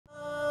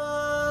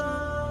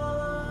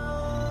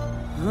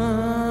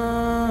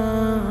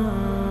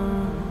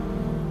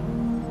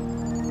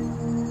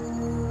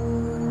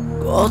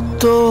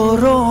কত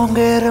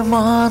রঙের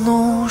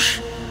মানুষ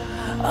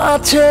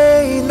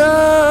আছেই না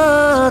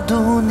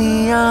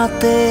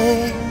দুনিয়াতে,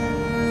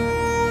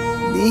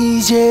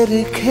 নিজের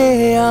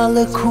খেয়াল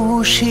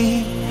খুশি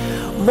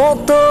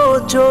মতো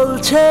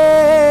চলছে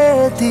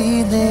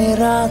দিনে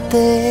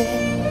রাতে।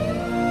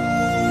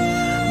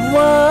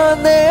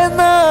 মানে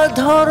না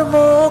ধর্ম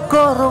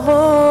কর্ম,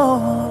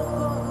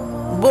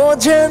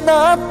 বোঝে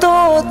না তো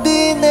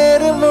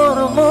দিনের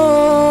মর্ম,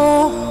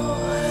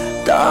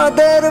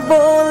 তাদের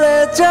বলে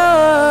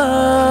যায়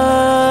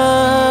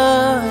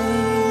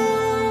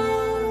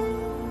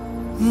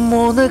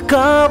মন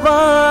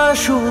কাবা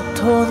শুদ্ধ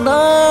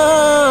না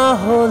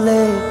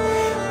হলে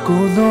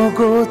কোনো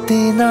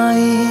গতি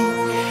নাই,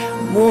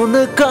 মন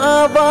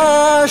কাবা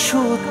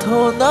শুদ্ধ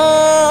না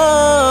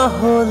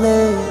হলে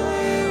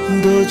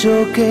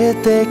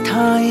দোজখেতে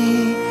ঠাই।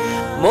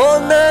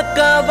 মন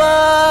কাবা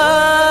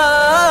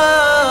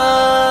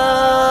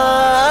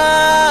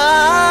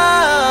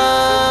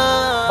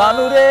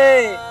বানু রে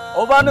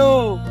ও বানু,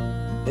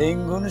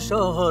 ডেঙ্গুন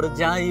শহর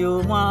যাইও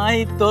মাই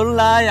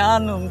তোল্লাই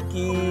আনুম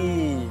কি।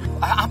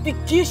 আপনি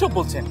কি সব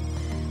বলছেন?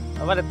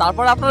 মানে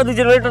তারপর আপনারা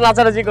দুজন একটু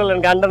নাচানাচি করলেন,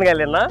 গান টান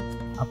গাইলেন না?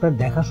 আপনার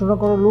দেখাশোনা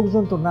করার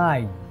লোকজন তো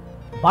নাই,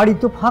 বাড়ি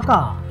তো ফাঁকা।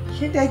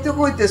 সেটাই তো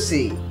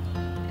কইতেছি,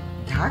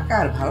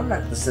 ঢাকার ভালো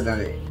লাগতেছে না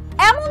রে।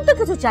 এমন তো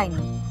কিছু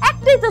চাইনি,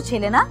 একটাই তো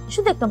ছেলে না,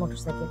 শুধু একটা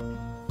মোটরসাইকেল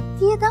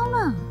দিয়ে দাও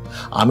না।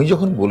 আমি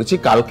যখন বলেছি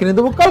কাল কিনে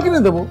দেবো, কাল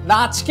কিনে দেবো না,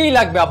 আজকেই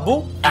লাগবে আব্বু।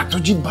 এত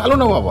জিদ ভালো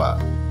না বাবা।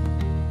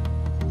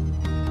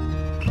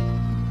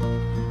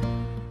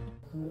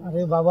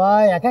 আরে বাবা,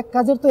 এক এক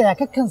কাজের তো এক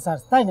এক ক্যান্সার,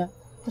 তাই না?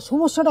 তো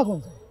সমস্যাটা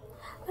কোনটা?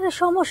 আরে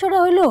সমস্যাটা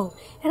হইলো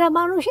এরা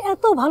মানুষ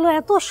এত ভালো,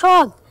 এত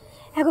সৎ,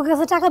 এক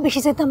কাছে টাকা বেশি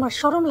চাইতে আমার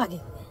শরম লাগে।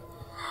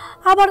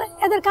 আবার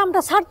এদের কামটা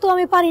ছাড়তেও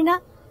আমি পারি না।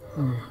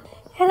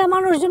 এরা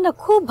মানুষজনটা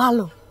খুব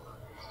ভালো,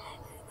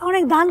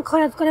 অনেক দান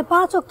খয়রাত করে,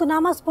 5 ওয়াক্ত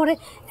নামাজ পড়ে,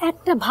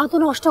 একটা ভাতও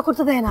নষ্ট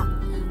করতে দেয় না।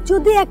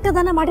 যদি একটা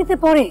দানা মাটিতে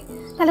পড়ে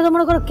তাহলে তো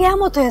মনে করো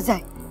কিয়ামত হয়ে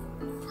যায়।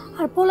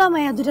 আর পোলা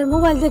মাইয়া দুটার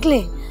মোবাইল দেখলে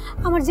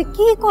আমার যে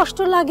কি কষ্ট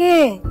লাগে।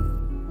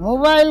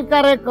 মোবাইল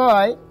কারে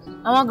কয়?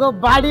 আমাকে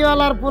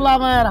বাড়িওয়ালার পোলা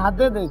মায়ের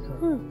হাতে দেখো,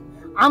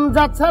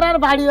 আমজাদ স্যার আর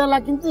বাড়িওয়ালা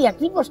কিন্তু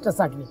একই পোস্টে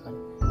চাকরি করে,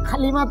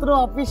 খালি মাত্র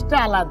অফিসটা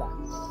আলাদা।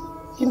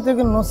 কিন্তু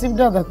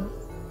নসিবটা দেখো।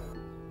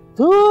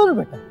 তোর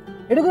বেটা,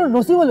 এটা কোনো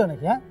নসিব হলো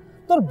নাকি? হ্যাঁ,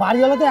 তোর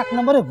বাড়িওয়ালা তো 1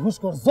 নম্বরে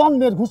ঘুষখোর,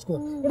 জন্মের ঘুষখোর,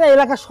 এটা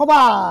এলাকা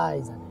সবাই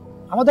জানে।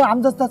 আমাদের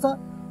আমজাদ চাচা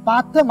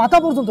পাতে মাথা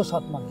পর্যন্ত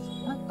সৎ মানুষ,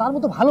 হ্যাঁ, তার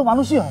মতো ভালো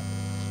মানুষই হয়।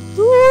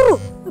 দূর,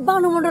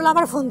 বানু মন্ডল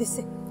আবার ফোন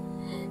দিছে।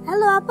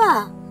 হ্যালো আপা,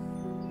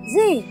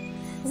 জি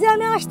জি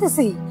আমি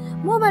আসতেছি,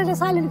 মোবাইলটা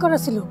সাইলেন্ট করা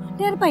ছিল,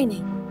 টের পাইনি।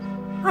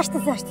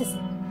 আসতেছি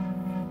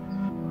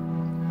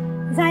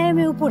যাই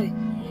আমি উপরে।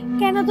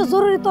 কেন তো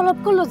জরুরি তলব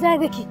করলো, যাই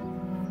দেখি।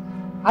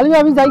 আলিম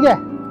আমি যাই গে।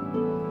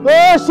 ও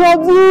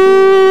সবজি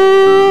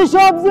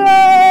সবজি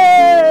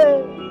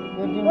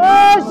ও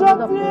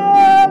সবজি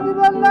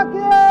দিবেন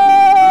নাকি?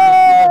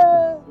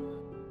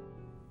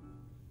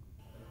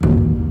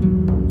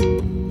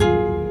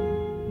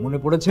 মনে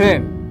পড়েছে?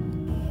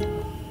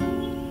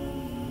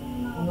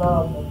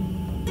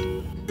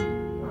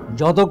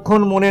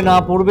 যতক্ষণ মনে না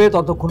পড়বে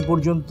ততক্ষণ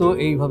পর্যন্ত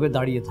এইভাবে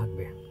দাঁড়িয়ে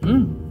থাকবে।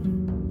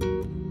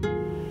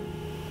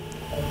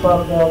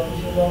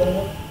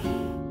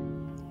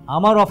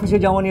 আমার অফিসে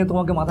যাওয়া নিয়ে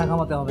তোমাকে মাথা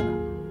ঘামাতে হবে না।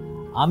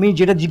 আমি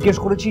যেটা জিজ্ঞেস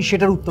করেছি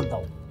সেটার উত্তর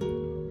দাও।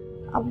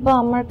 আব্বা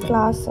আমার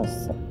ক্লাস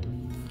আছে।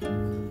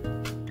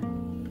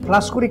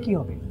 ক্লাস করে কি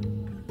হবে?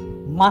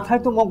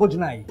 মাথায় তো মগজ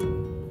নাই।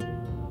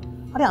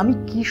 আরে আমি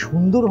কি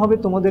সুন্দরভাবে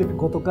তোমাদের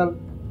গতকাল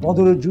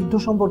বদরের যুদ্ধ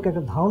সম্পর্কে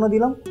একটা ধারণা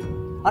দিলাম,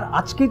 আর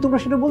আজকেই তোমরা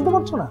সেটা বলতে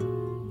পারছো না।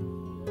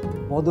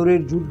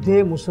 বদরের যুদ্ধে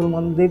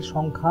মুসলমানদের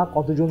সংখ্যা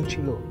কতজন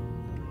ছিল,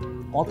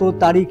 কত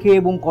তারিখে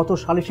এবং কত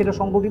সালে সেটা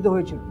সংগঠিত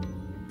হয়েছিল,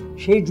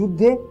 সেই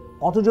যুদ্ধে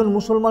কতজন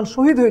মুসলমান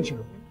শহীদ হয়েছিল।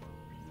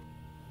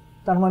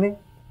 তার মানে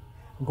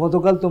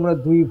গতকাল তোমরা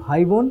 2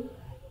 ভাই বোন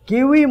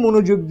কেউই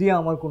মনোযোগ দিয়ে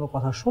আমার কোনো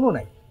কথা শোনো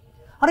নাই।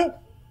 আরে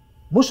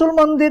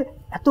মুসলমানদের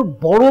এত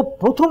বড়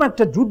প্রথম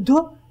একটা যুদ্ধ,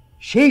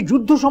 সেই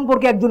যুদ্ধ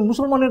সম্পর্কে একজন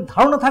মুসলমানের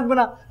ধারণা থাকবে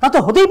না, তা তো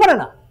হতেই পারে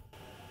না।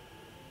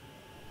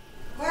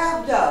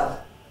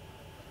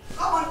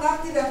 আমার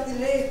নাতি নাতি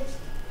রে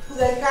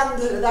খুদাই কান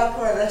ধরে দাঁড়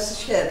করে রাখছিস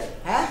কেন?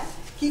 হ্যাঁ,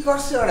 কি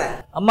করছে ওরা?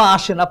 আম্মা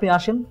আসেন, আপনি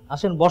আসেন,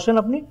 আসেন বসেন।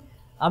 আপনি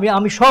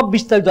আমি সব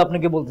বিস্তারিত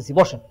আপনাকে বলতেছি।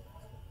 বসেন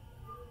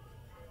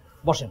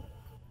বসেন।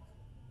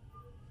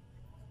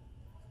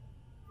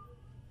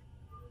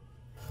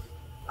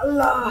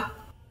 আল্লাহ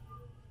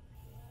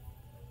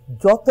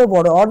যত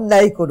বড়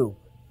অন্যায় করুক,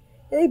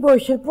 এই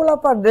বয়সের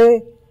পোলাপান রে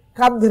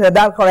কান ধরে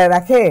দাঁড় করে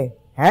রাখে?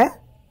 হ্যাঁ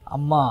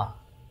আম্মা,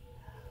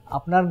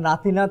 আপনার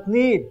নাতি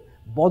নাতনির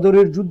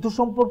বদরের যুদ্ধ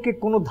সম্পর্কে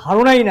কোনো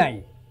ধারণাই নাই।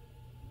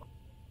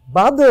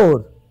 বাদর?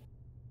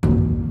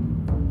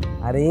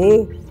 আরে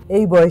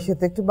এই বয়সে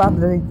তো একটু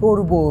বাদরামি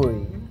করবই।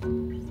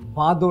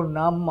 বাদর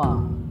না আম্মা,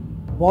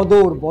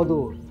 বদর।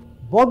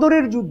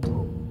 বদরের যুদ্ধ,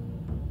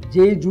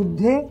 যেই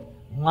যুদ্ধে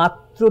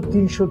মাত্র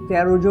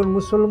 313 জন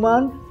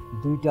মুসলমান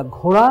 2টা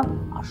ঘোড়া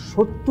আর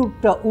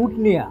 70টা উট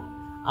নিয়ে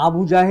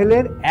আবু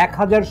জাহেলের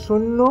 1000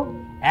 সৈন্য,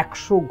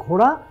 100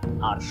 ঘোড়া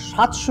আর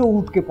 700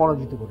 উটকে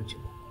পরাজিত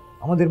করেছিল।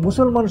 আমাদের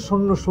মুসলমান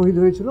সৈন্য শহীদ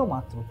হয়েছিল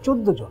মাত্র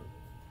 14 জন,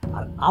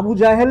 আর আবু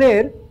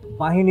জাহেলের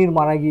বাহিনীর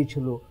মারা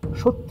গিয়েছিল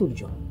 70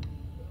 জন।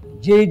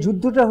 যে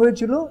যুদ্ধটা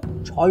হয়েছিল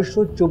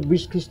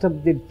 624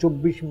 খ্রিস্টাব্দের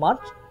 24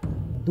 মার্চ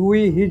 2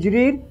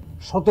 হিজরির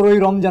 17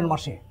 রমজান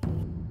মাসে।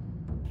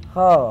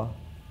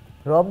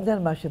 রমজান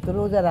মাসে তো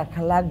রোজা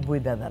রাখা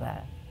লাগবেই দাদারা,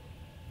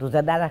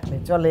 রোজা না রাখলে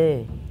চলে?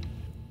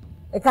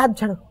 কাজ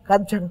ছাড়ো,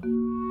 কাজ ছাড়ো।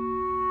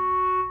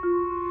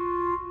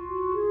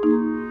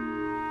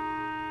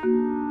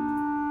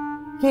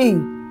 কি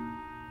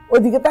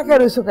ওদিকে তাকায়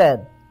রয়েছো কেন?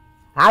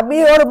 আমি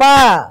ওর মা,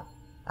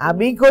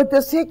 আমি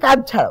কইতেছি কাজ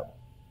ছাড়ো।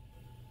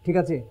 ঠিক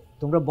আছে,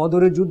 তোমরা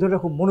বদরের যুদ্ধটা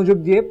খুব মনোযোগ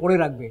দিয়ে পড়ে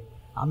রাখবে।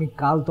 আমি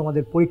কাল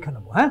তোমাদের পরীক্ষা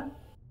নেবো। হ্যাঁ,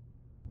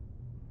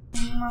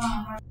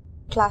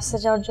 ক্লাসে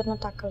যাওয়ার জন্য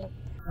টাকা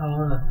লাগবে।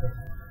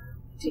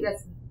 ঠিক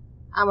আছে,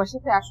 আমার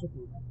সাথে আসো।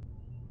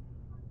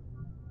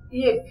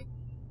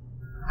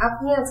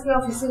 আপনি আজকে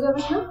অফিসে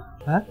যাবেন না?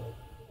 হ্যাঁ,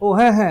 ও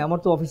হ্যাঁ হ্যাঁ, আমার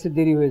তো অফিসে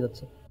দেরি হয়ে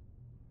যাচ্ছে।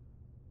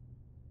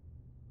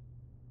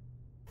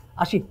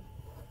 আসি।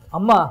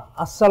 আম্মা,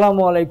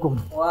 আসসালামু আলাইকুম।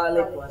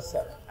 ওয়ালাইকুম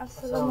আসসালাম।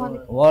 আসসালামু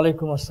আলাইকুম।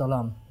 ওয়ালাইকুম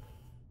আসসালাম।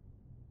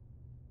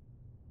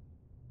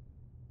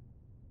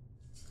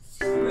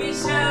 We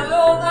shall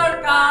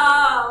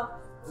overcome,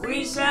 we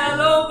shall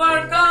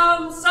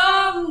overcome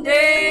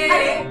someday.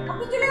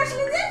 আপনি চলে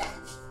আসলেন যে?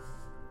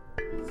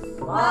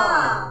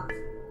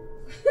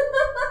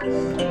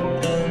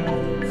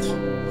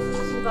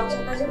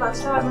 বাচ্চাটা যে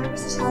বাচ্চা আমার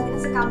কাছে সারাদিন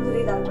কাছে কাম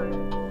ধরেই দাঁড় করে।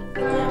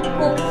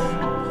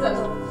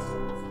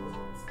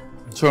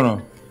 শোনো,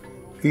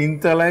 3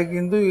 তলায়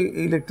কিন্তু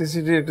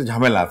ইলেকট্রিসিটির একটা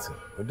ঝামেলা আছে,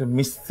 ওটা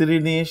মিস্ত্রি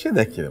নিয়ে এসে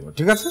দেখিয়ে দেবো।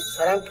 ঠিক আছে?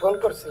 স্যার আমি ফোন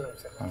করছিলাম।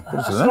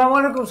 আসসালামু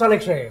আলাইকুম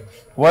সালেক সাহেব।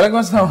 ওয়ালাইকুম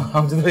আসসালাম।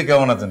 আমজাদ ভাই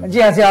কেমন আছেন? জি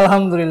আছি,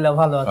 আলহামদুলিল্লাহ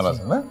ভালো আছি। ভালো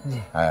আছেন না?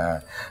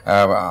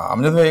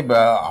 আমজাদ ভাই,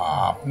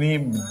 আপনি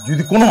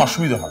যদি কোনো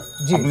অসুবিধা হয়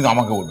আপনি কিন্তু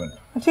আমাকে বলবেন।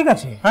 ঠিক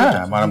আছে। হ্যাঁ,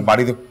 মানে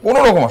বাড়িতে কোনো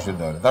রকম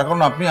অসুবিধা হলে, তার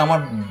কারণ আপনি আমার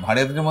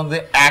ভাড়াটির মধ্যে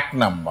 1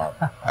 নাম্বার।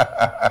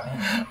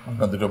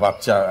 আপনার 2টো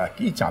বাচ্চা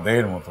কি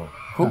চাঁদের মতো,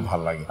 খুব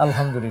ভালো লাগে।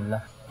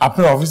 আলহামদুলিল্লাহ।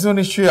 আপনার অফিসেও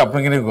নিশ্চয়ই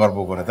আপনাকে নিয়ে গর্ব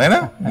করে, তাই না?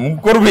 মুখ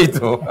করবেই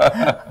তো।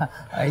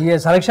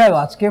 সালেক সাহেব,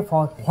 আজকে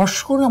ফস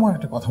করে আমার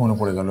একটা কথা মনে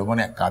পড়ে গেল,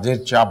 মানে কাজের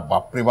চাপ,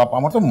 বাপরে বাপ,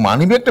 আমার তো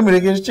মানি ব্যাগটা মেরে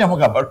এসেছি,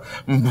 আমাকে আবার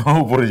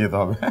উপরে যেতে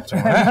হবে।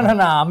 না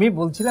না, আমি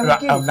বলছিলাম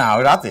না,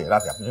 রাতে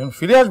আপনি যখন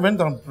ফিরে আসবেন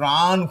তখন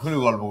প্রাণ খুলে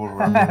গল্প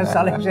করবেন।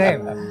 সালেক সাহেব,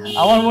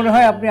 আমার মনে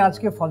হয় আপনি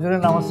আজকে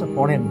ফজরের নামাজটা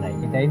পড়েন নাই,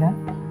 তাই না?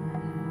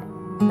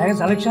 দেখেন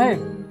সালেক সাহেব,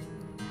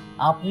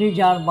 আপনি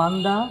যার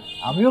বান্দা,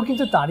 আমিও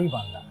কিন্তু তারই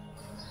বান্দা।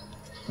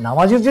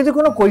 নামাজের যদি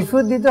কোনো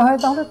কৈফিয়ত দিতে হয়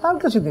তাহলে তার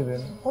কাছে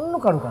দেবেন, অন্য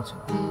কারো কাছে।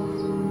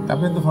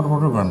 আপনি তো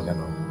ফটোফটো করেন কেন?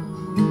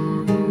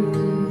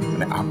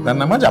 মানে আপনার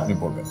নামাজ আপনি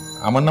পড়বেন,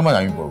 আমার নামাজ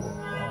আমি পড়বো।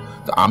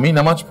 তো আমি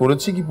নামাজ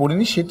পড়েছি কি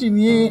পড়িনি সেটি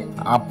নিয়ে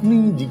আপনি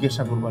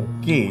জিজ্ঞাসা করবার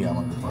কে?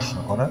 আমাকে প্রশ্ন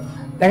করার।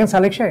 দেখেন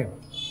সালেক সাহেব,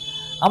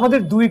 আমাদের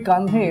 2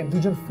 কাঁধে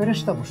 2জন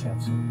ফেরেশতা বসে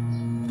আছে।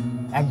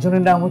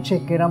 একজনের নাম হচ্ছে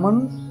কেরামান,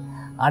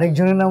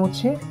 আরেকজনের নাম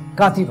হচ্ছে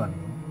কাতিবান।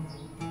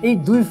 এই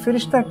 2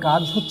 ফেরেশতার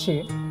কাজ হচ্ছে,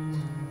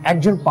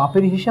 একজন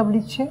পাপের হিসাব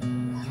লিখছে,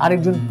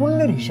 আরেকজন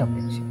পুণ্যের হিসাব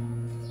লিখছে।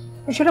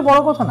 সেটা বড়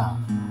কথা না,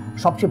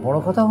 সবচেয়ে বড়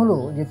কথা হলো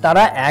যে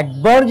তারা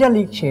একবার যা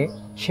লিখছে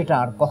সেটা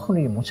আর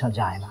কখনোই মোছা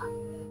যায় না।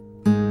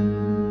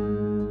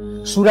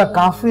 সূরা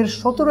কাফের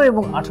 17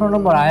 এবং 18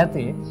 নম্বর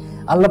আয়াতে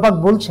আল্লাহ পাক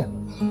বলছেন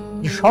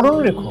যে স্মরণ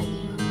রেখো,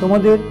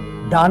 তোমাদের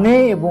ডানে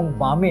এবং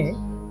বামে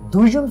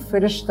 2জন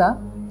ফেরেশতা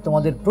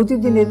তোমাদের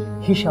প্রতিদিনের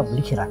হিসাব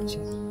লিখে রাখছে।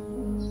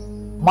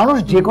 মানুষ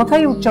যে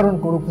কথাই উচ্চারণ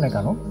করুক না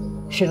কেন,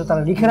 সেটা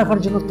তারা লিখে রাখার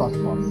জন্য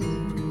তৎপর।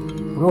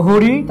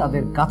 প্রহরী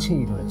তাদের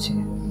কাছেই রয়েছে।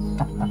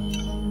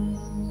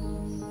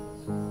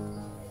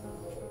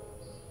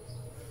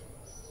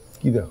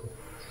 কি দেখো,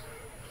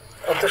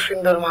 কত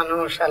সুন্দর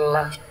মানুষ,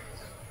 আল্লাহ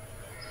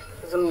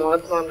একজন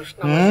মহৎ মানুষ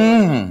না?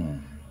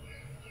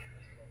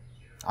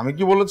 আমি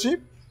কি বলেছি,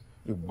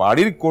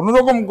 বাড়ির কোন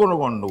রকম কোনো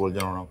গন্ডগোল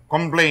যেন না,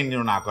 কমপ্লেইন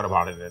যেন না করে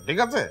ভাড়া। ঠিক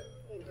আছে?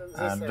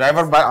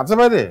 ড্রাইভার আছে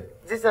বাইরে?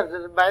 জি স্যার,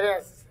 বাইরে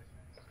আছে।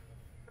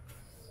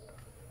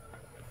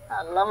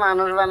 আল্লাহ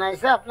মানুষ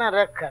বানাইছে আপনার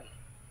রাখেন।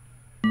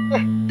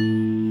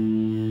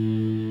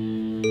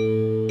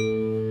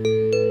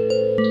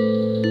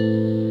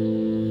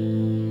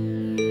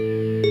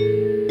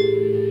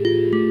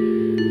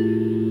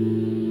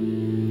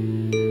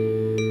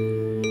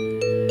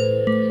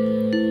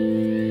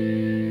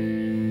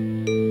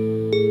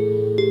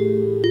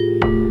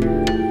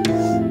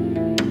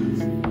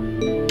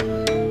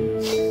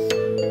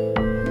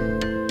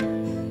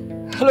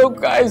 Hello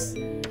guys,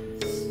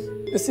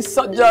 this is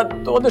Sajjad,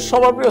 তোমাদের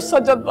সবার প্রিয়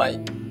সাজ্জাদ ভাই।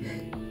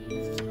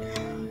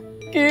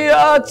 কি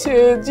আছে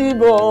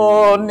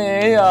জীবনে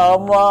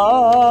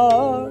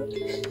আমার?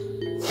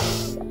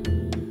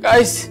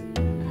 গাইস,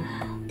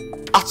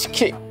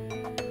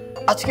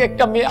 আজকে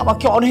একটা মেয়ে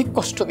আমাকে অনেক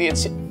কষ্ট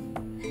দিয়েছে,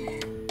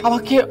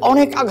 আমাকে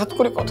অনেক আঘাত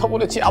করে কথা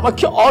বলেছে,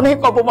 আমাকে অনেক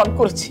অপমান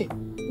করেছে,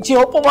 যে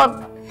অপমান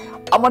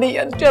আমার এই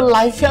এন্টায়ার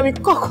লাইফে আমি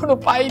কখনো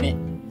পাইনি।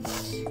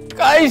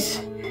 গাইস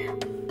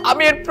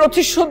আমি এর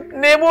প্রতিশোধ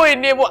নেবই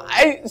নেব।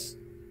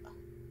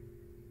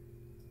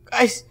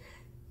 গাইস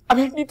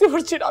আমি নিতে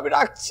পারছি না, আমি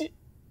রাখছি।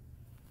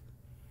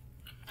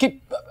 কি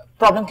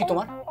প্রবলেম কি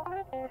তোমার?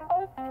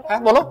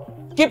 হ্যাঁ বলো,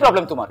 কি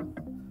প্রবলেম তোমার?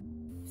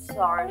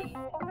 সরি।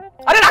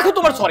 আরে রাখো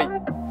তোমার সরি।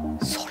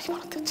 সরি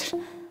বলতে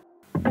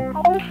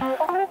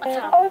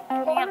আচ্ছা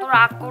তুমি এত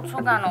রাগ করছো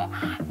কেন?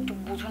 একটু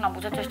বুঝো না,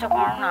 বোঝার চেষ্টা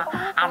করো না।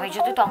 আমি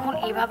যদি তখন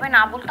এইভাবে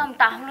না বলতাম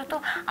তাহলে তো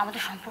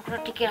আমাদের সম্পর্কটা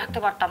টিকিয়ে রাখতে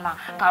পারতাম না,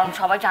 কারণ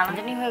সবাই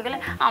জানাজানি হয়ে গেলে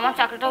আমার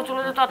চাকরিটাও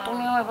চলে যেত আর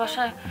তুমিও ওই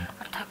বাসায়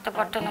আর থাকতে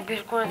পারতে না,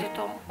 বের করে দিত।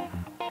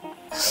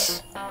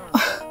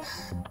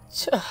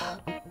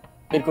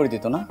 বের করে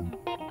দিত না?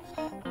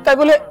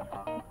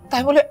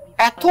 তাই বলে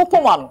এত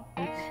অপমান,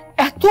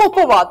 এত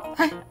অপবাদ?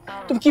 হ্যাঁ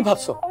তুমি কি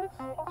ভাবছো?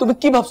 তুমি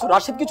কি ভাবছো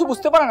রাশিদ কিছু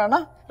বুঝতে পারে না? না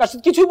রাশিদ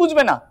কিছুই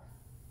বুঝবে না।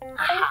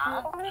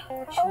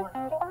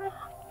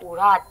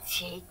 ওরা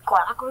যে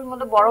কড়াকড়ির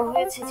মধ্যে বড়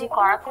হয়েছে, যে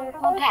কড়াকড়ির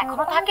মধ্যে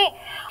এখনো থাকে,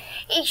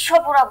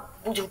 এইসব ওরা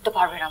বুঝে উঠতে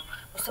পারবে না,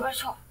 বুঝতে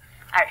পারছো?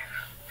 আর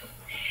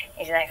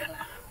এই যে দেখো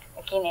না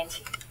কি নিয়েছি,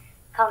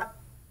 খাও না।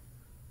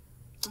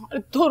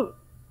 ধর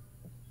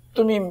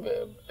তুমি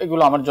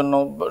এগুলো আমার জন্য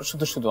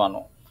শুধু শুধু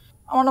আনো,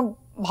 আমার না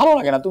ভালো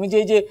লাগে না। তুমি যে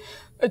এই যে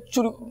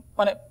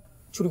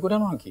চুরি করে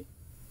আনো নাকি?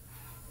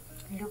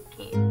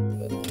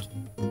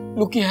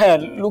 লুকিয়ে, হ্যাঁ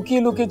লুকিয়ে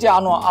লুকিয়ে যে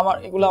আনো, আমার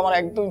এগুলো আমার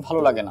একদমই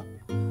ভালো লাগে না।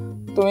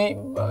 তুমি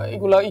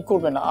এগুলা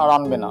করবে না আর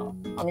আনবে না,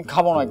 আমি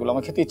খাবো না এগুলো,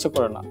 আমার খেতে ইচ্ছে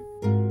করে না।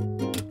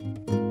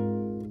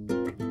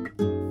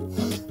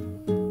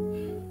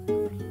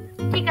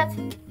 ঠিক আছে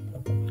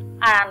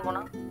আর আনবো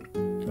না।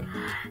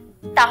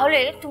 তাহলে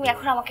তুমি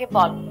এখন আমাকে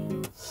বল,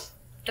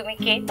 তুমি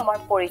কে, তোমার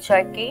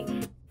পরিচয় কি,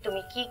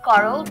 তুমি কি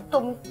করো,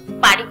 তুমি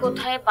বাড়ি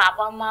কোথায়,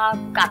 বাবা মা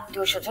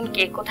আত্মীয় স্বজন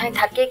কে কোথায়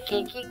থাকে, কে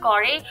কি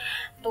করে,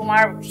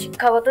 তোমার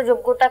শিক্ষাগত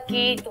যোগ্যতা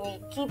কি, তুমি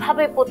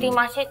কিভাবে প্রতি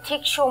মাসে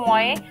ঠিক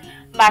সময়ে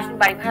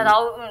বাড়ি ভাড়া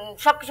দাও,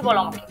 সবকিছু বলো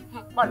আমাকে।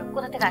 বলো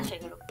কোথা থেকে আসে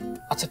এগুলো।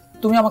 আচ্ছা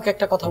তুমি আমাকে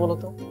একটা কথা বলো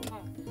তো,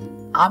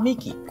 আমি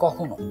কি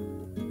কখনো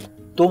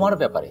তোমার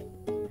ব্যাপারে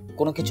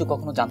কোনো কিছু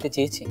কখনো জানতে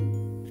চেয়েছি?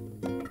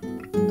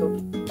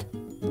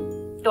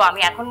 তো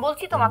আমি এখন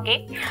বলছি তোমাকে,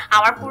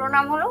 আমার পুরো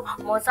নাম হলো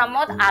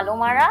মোসাম্মদ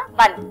আলমারা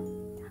বানু,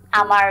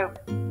 আমার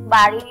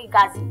বাড়ি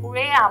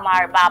গাজীপুরে,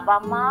 আমার বাবা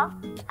মা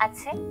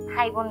আছে,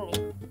 ভাই বোন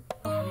নেই,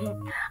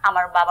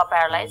 আমার বাবা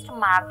প্যারালাইজড,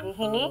 মা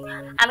গৃহিণী,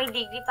 আমি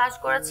ডিগ্রি পাস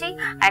করেছি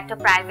আর একটা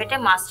প্রাইভেটে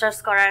মাস্টার্স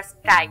করার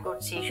ট্রাই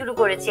করছি, শুরু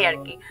করেছি আর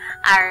কি।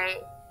 আর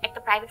একটা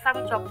প্রাইভেট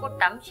ফার্মে জব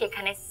করতাম,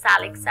 সেখানে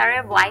সালেক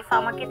স্যারের ওয়াইফ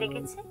আমাকে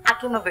দেখেছে,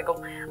 আকিমা বেগম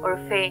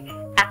ওরফে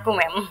আকু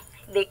ম্যাম,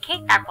 দেখে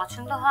তার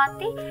পছন্দ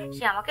হওয়াতে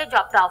সে আমাকে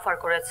জবটা অফার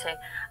করেছে।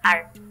 আর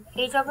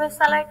এই জবের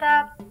স্যালারিটা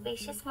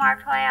বেশি স্মার্ট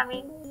হয়, আমি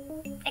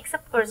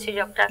অ্যাকসেপ্ট করেছি,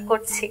 জবটা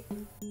করছি।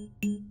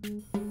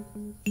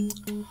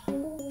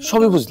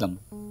 সবই বুঝলাম,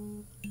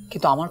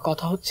 কিন্তু আমার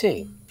কথা হচ্ছে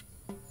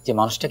যে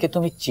মানুষটাকে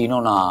তুমি চিনো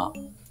না,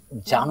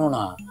 জানো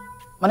না,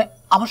 মানে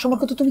আমার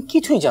সম্পর্কে তো তুমি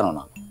কিছুই জানো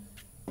না,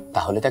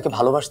 তাহলে তাকে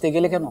ভালোবাসতে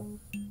গেলে কেন?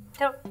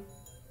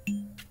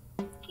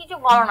 কিছু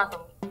বলো না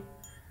তুমি,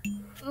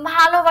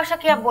 ভালোবাসা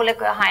কি আর বলে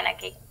হয়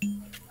নাকি?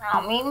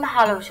 আমি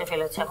ভালোবেসে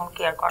ফেলেছি, এখন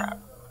কি আর করার?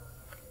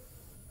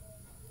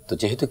 তো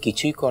যেহেতু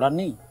কিছুই করার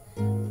নেই,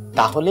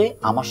 তাহলে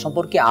আমার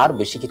সম্পর্কে আর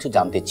বেশি কিছু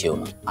জানতে চেও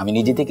না। আমি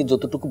নিজে থেকে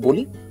যতটুকু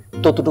বলি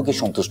ততটুকু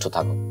সন্তুষ্ট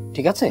থাকো,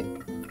 ঠিক আছে?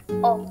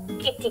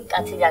 ওকে ঠিক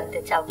আছে, জানতে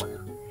চাবো না।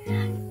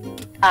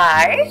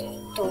 আর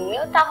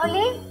তুমিও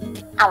তাহলে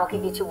আমাকে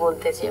কিছু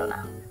বলতে চেও না।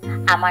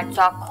 আমার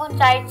যখন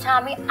যা ইচ্ছা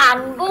আমি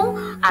আনবো,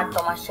 আর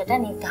তোমার সেটা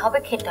নিতে হবে,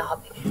 খেতে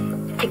হবে,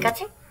 ঠিক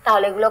আছে?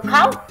 তাহলে এগুলো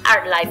খাও আর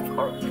লাইফ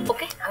করো,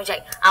 ওকে? আমি যাই,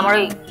 আমার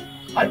ওই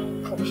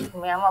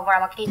ম্যাম আবার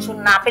আমাকে কিছু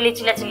না পেলে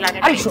চিল্লাচিল্লি লাগে।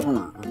 আরে শোনো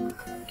না,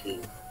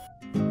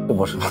 তো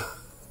বসো,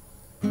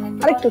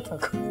 আরেকটু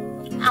থাকো।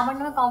 আমার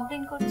নামে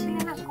কমপ্লেইন করছিলে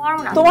না, করো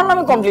না। তোমার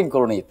নামে কমপ্লেইন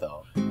করো নি তো,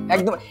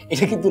 একদম।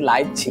 এটা কিন্তু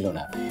লাইভ ছিল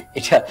না,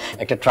 এটা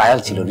একটা ট্রায়াল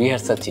ছিল,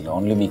 রিহার্সাল ছিল,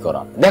 অনলি মি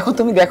করা। দেখো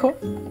তুমি দেখো,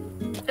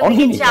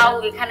 তুমি যাও,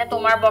 এখানে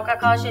তোমার বকা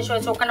খাওয়া শেষ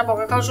হয়েছে, ওখানে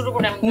বকা খাওয়া শুরু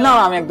করে। না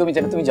আমি একদমই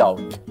জানি, তুমি যাও।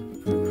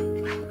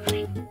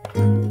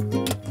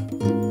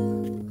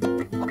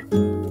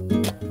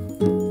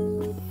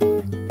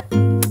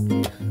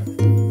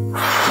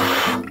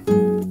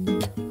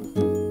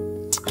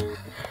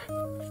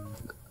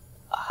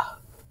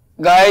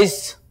 গাইস,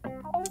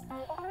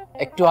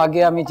 একটু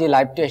আগে আমি যে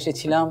লাইভটা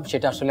এসেছিলাম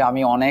সেটা আসলে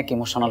আমি অনেক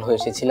ইমোশনাল হয়ে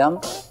এসেছিলাম।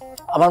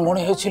 আমার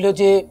মনে হয়েছিল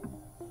যে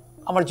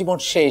আমার জীবন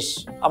শেষ,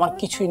 আমার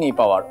কিছুই নেই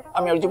পাওয়ার,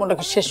 আমি আমার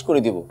জীবনটাকে শেষ করে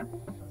দেব।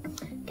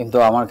 কিন্তু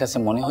আমার কাছে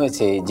মনে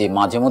হয়েছে যে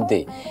মাঝে মধ্যে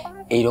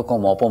এইরকম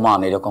অপমান,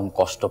 এরকম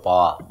কষ্ট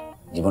পাওয়া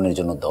জীবনের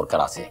জন্য দরকার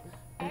আছে,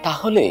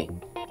 তাহলে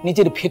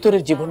নিজের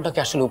ভেতরের জীবনটাকে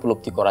আসলে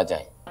উপলব্ধি করা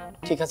যায়।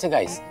 ঠিক আছে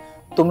গাইস,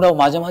 তোমরাও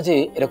মাঝে মাঝে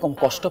এরকম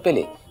কষ্ট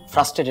পেলে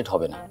ফ্রাস্ট্রেটেড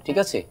হবে না, ঠিক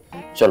আছে?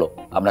 চলো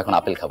আমরা এখন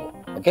আপেল খাবো,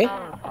 ওকে?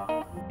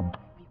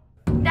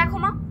 দেখো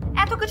মা,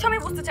 এত কিছু আমি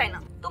বুঝতে চাই না।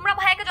 তোমরা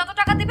ভাইয়াকে যত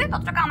টাকা দিবে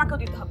তত টাকা আমাকেও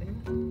দিতে হবে।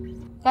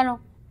 কেন?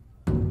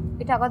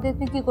 এই টাকা দিয়ে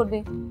তুই কি করবি?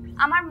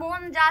 আমার মন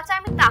যা চায়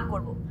আমি তা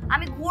করব।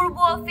 আমি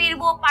ঘুরবো,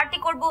 ফিরবো, পার্টি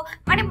করব,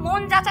 মানে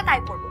মন যা চায়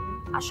তাই করব।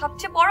 আর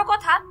সবচেয়ে বড়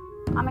কথা,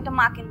 আমি একটা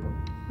মা কিনবো।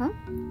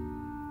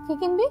 কি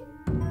কিনবি?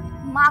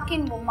 মা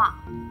কিনবো, মা।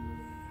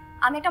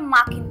 আমি একটা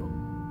মা কিনবো,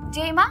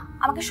 যেই মা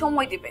আমাকে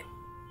সময় দিবে,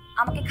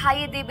 আমাকে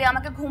খাইয়ে দিবে,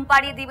 আমাকে ঘুম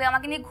পাড়িয়ে দিবে,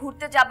 আমাকে নিয়ে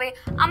ঘুরতে যাবে,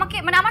 আমাকে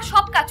মানে আমার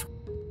সব কাজ,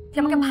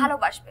 আমাকে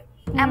ভালোবাসবে,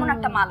 এমন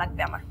একটা মা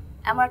লাগবে আমার।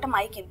 এমন একটা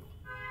মাই কিনবো।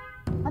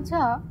 আচ্ছা,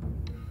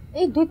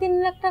 এই 2-3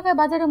 লাখ টাকায়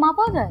বাজারে মা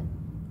পাওয়া যায়?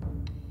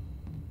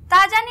 তা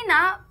জানি না,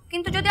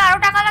 কিন্তু যদি আরো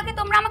টাকা লাগে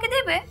তোমরা আমাকে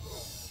দেবে।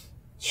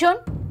 শোন,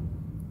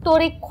 তোর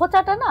এই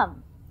খোঁচাটা না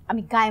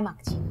আমি গায়ে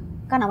মাখছি,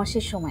 কারণ আমার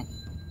শেষ সময় নেই।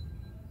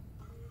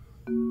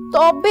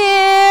 তবে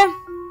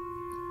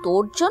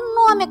তোর জন্য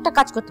আমি একটা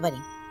কাজ করতে পারি।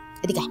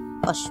 এদিকে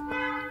বস।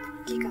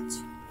 কি কাজ?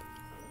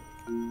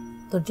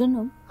 তোর জন্য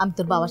আমি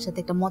তোর বাবার সাথে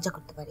একটা মজা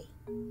করতে পারি।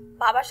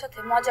 বাবার সাথে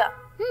মজা?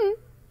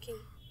 কি?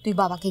 তুই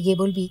বাবাকে গিয়ে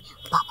বলবি,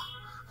 বাবা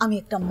আমি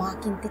একটা মা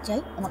কিনতে চাই,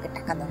 আমাকে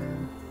টাকা দাও।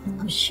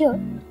 আমি শিওর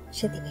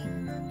সে দিবে।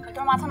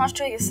 তোর মাথা নষ্ট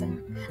হয়ে গেছে।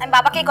 আমি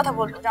বাবাকে এই কথা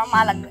বলবো যে আমার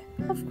মা লাগবে।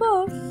 Of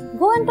course,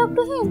 go and talk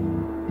to him.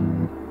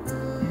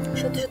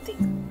 সত্যি সত্যি?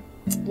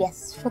 ইয়েস,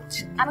 সত্যি।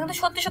 আমি কিন্তু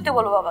সত্যি সত্যি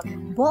বলবো বাবাকে।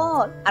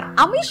 বল। আর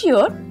আমি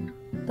শিওর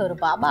তোর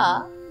বাবা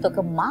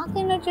তোকে মা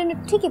কেনার জন্য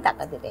ঠিকই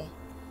টাকা দেবে।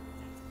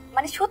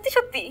 মানে সত্যি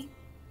সত্যি?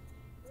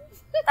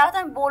 তাহলে তো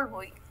আমি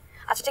বলবোই।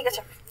 আচ্ছা ঠিক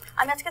আছে,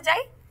 আমি আজকে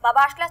যাই, বাবা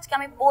আসলে আজকে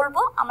আমি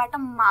বলবো আমার একটা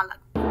মা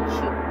লাগবে।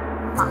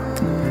 মা।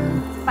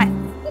 Bye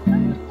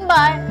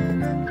bye.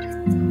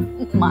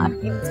 মা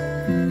কিনবো।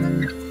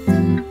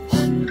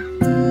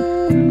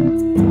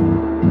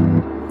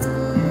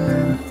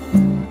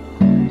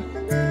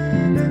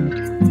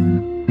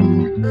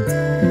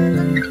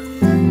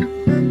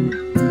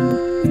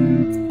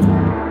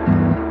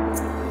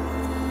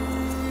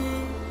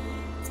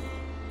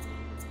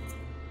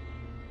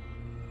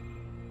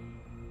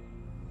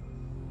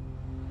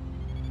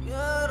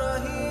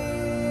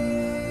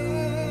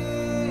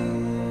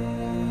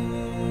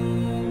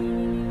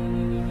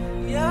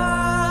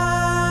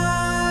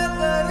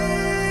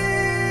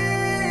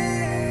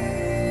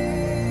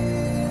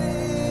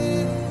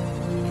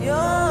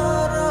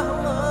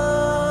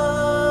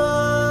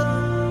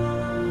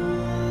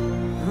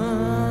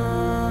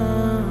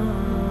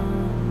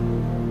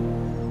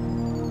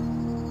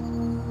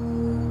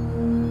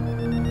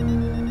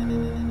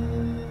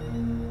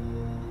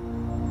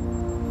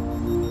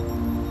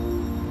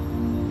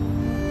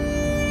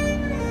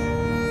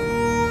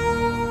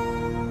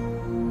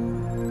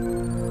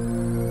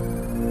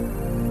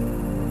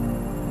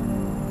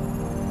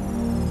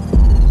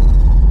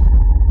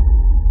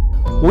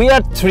 We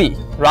are 3,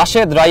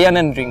 Rashed, Ryan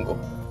and Ringo.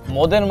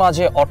 মোদের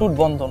মাঝে অটুট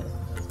বন্ধন,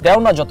 দেও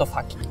না যত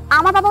ফাঁকি।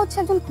 আমার বাবা হচ্ছে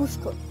একজন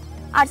ঘুষখোর,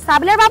 আর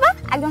সাবিলের বাবা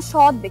একজন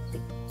সৎ ব্যক্তি।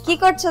 কি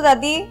করছো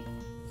দাদি?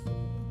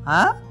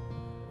 হ্যাঁ,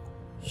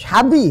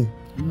 সাবি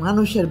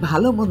মানুষের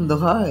ভালো মন্দ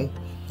হয়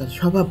তার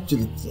স্বভাব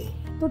চরিত্রে।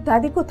 তোর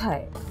দাদি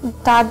কোথায়?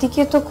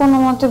 দাদিকে তো কোনো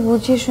মতে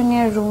বুঝিয়ে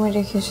শুনিয়ে রুমে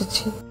রেখে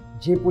এসেছি।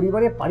 যে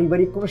পরিবারে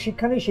পারিবারিক কোনো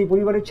শিক্ষা নেই সেই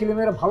পরিবারের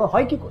ছেলেমেয়েরা ভালো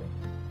হয় কি করে?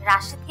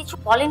 রাশেদ কিছু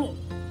বলেনি?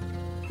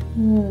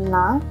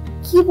 না,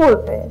 কি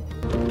বলবে?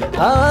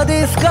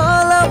 হাদিস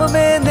কালাম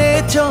মেনে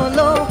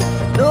চলো,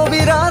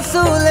 নবী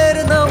রাসূলের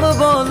নাম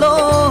বলো,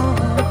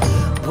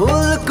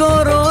 ভুল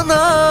করো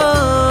না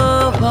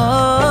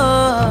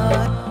ভাই।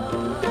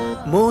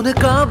 মন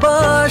কাবা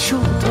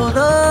শুদ্ধ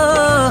না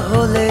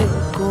হলে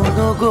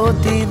কোনো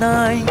গতি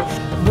নাই,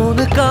 মন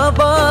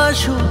কাবা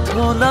শুদ্ধ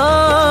না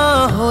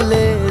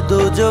হলে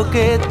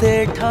দোজখেতে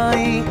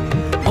ঠাঁই।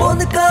 মন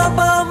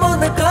কাবা,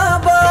 মন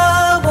কাবা,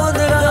 মন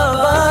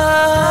কাবা।